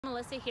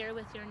Melissa here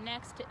with your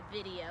next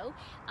video.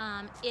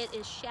 It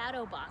is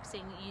shadow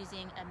boxing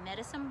using a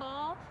medicine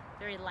ball,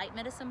 very light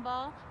medicine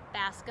ball,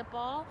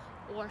 basketball,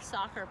 or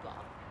soccer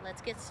ball.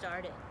 Let's get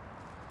started.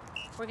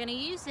 We're going to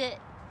use it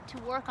to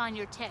work on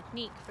your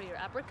technique for your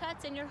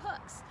uppercuts and your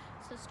hooks.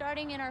 So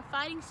starting in our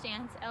fighting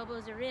stance,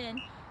 elbows are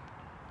in,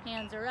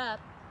 hands are up,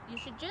 you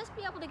should just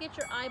be able to get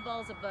your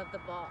eyeballs above the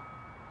ball.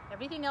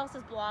 Everything else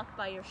is blocked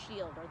by your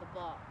shield or the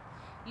ball.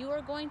 You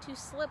are going to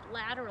slip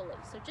laterally,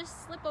 so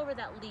just slip over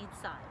that lead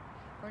side.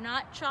 We're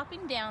not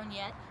chopping down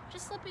yet,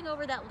 just slipping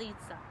over that lead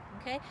side,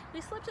 okay?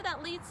 We slip to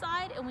that lead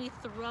side and we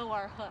throw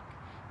our hook,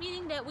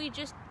 meaning that we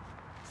just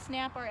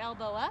snap our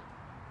elbow up,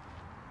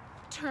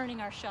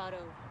 turning our shot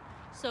over.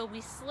 So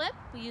we slip,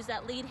 we use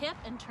that lead hip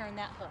and turn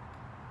that hook.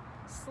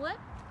 Slip,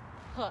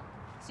 hook.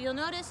 So you'll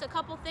notice a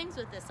couple things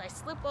with this. I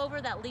slip over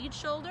that lead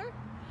shoulder,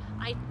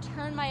 I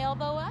turn my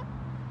elbow up,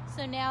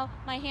 so now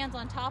my hand's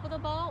on top of the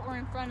ball or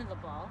in front of the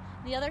ball.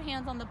 The other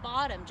hand's on the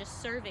bottom,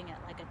 just serving it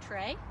like a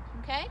tray,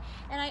 okay?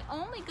 And I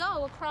only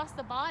go across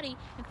the body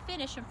and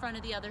finish in front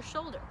of the other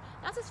shoulder.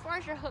 That's as far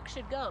as your hook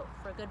should go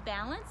for good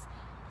balance,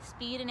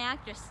 speed, and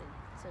accuracy.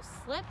 So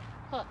slip,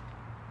 hook,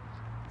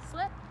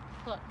 slip,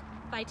 hook.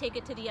 If I take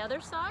it to the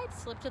other side,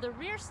 slip to the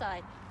rear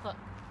side, hook.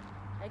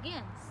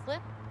 Again,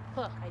 slip,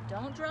 hook. I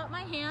don't drop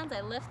my hands,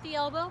 I lift the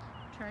elbow,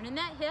 turn in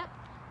that hip,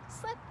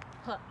 slip,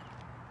 hook.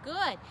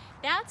 Good.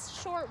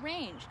 That's short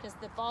range because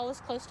the ball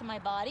is close to my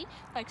body.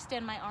 If I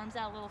extend my arms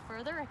out a little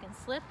further, I can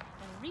slip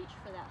and reach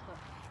for that hook.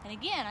 And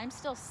again, I'm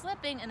still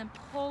slipping and then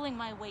pulling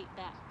my weight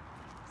back.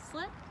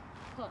 Slip,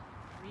 hook,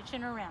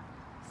 reaching around.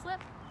 Slip,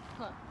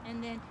 hook.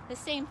 And then the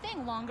same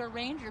thing, longer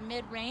range or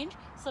mid-range,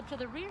 slip to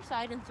the rear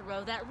side and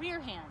throw that rear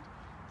hand.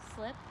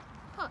 Slip,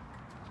 hook.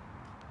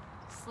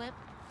 Slip,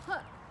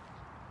 hook.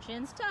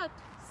 Chin's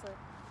tucked, slip,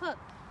 hook.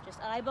 Just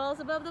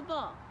eyeballs above the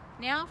ball.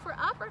 Now for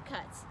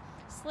uppercuts.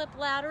 Slip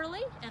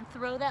laterally and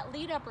throw that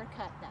lead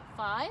uppercut, that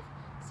 5.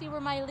 See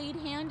where my lead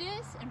hand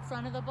is? In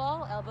front of the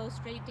ball, elbow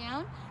straight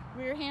down,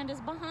 rear hand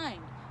is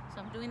behind. So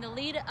I'm doing the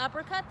lead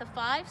uppercut, the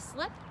 5,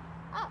 slip,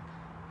 up,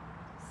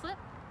 slip,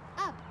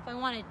 up. If I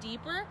want a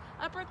deeper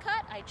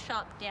uppercut, I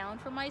chop down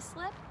for my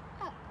slip,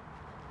 up,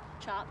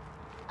 chop,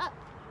 up,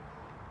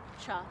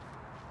 chop,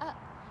 up.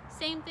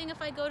 Same thing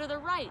if I go to the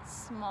right,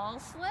 small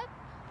slip,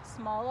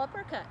 small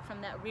uppercut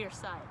from that rear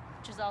side,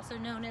 which is also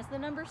known as the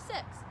number 6.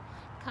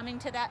 Coming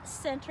to that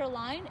center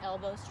line,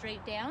 elbow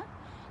straight down,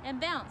 and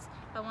bounce.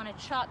 If I want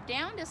to chop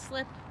down to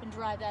slip and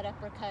drive that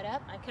uppercut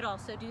up, I could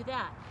also do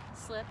that.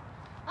 Slip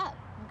up,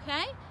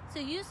 okay?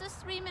 So use this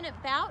 3-minute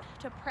bout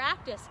to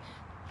practice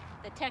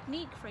the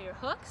technique for your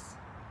hooks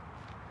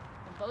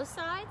on both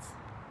sides,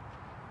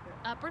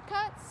 your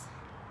uppercuts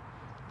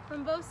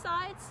from both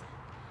sides,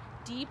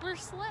 deeper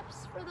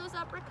slips for those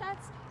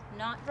uppercuts,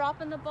 not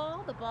dropping the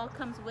ball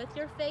comes with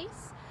your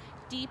face,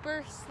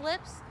 deeper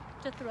slips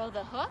to throw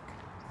the hook,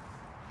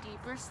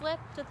 deeper slip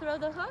to throw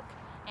the hook,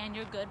 and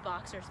your good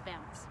boxer's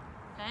bounce,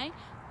 okay?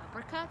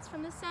 Uppercuts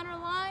from the center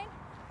line,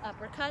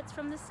 uppercuts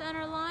from the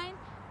center line,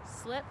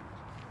 slip,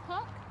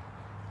 hook,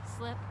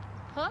 slip,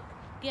 hook.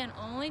 Again,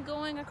 only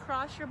going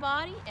across your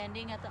body,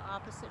 ending at the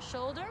opposite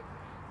shoulder,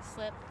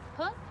 slip,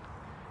 hook.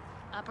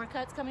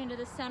 Uppercuts coming to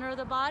the center of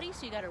the body,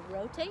 so you gotta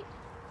rotate,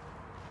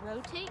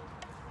 rotate,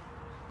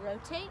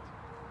 rotate,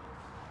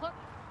 hook,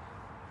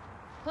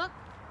 hook,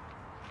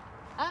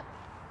 up,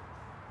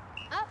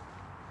 up.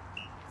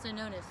 So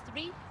known as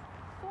 3,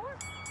 4,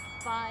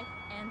 5,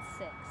 and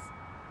 6.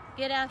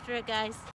 Get after it, guys.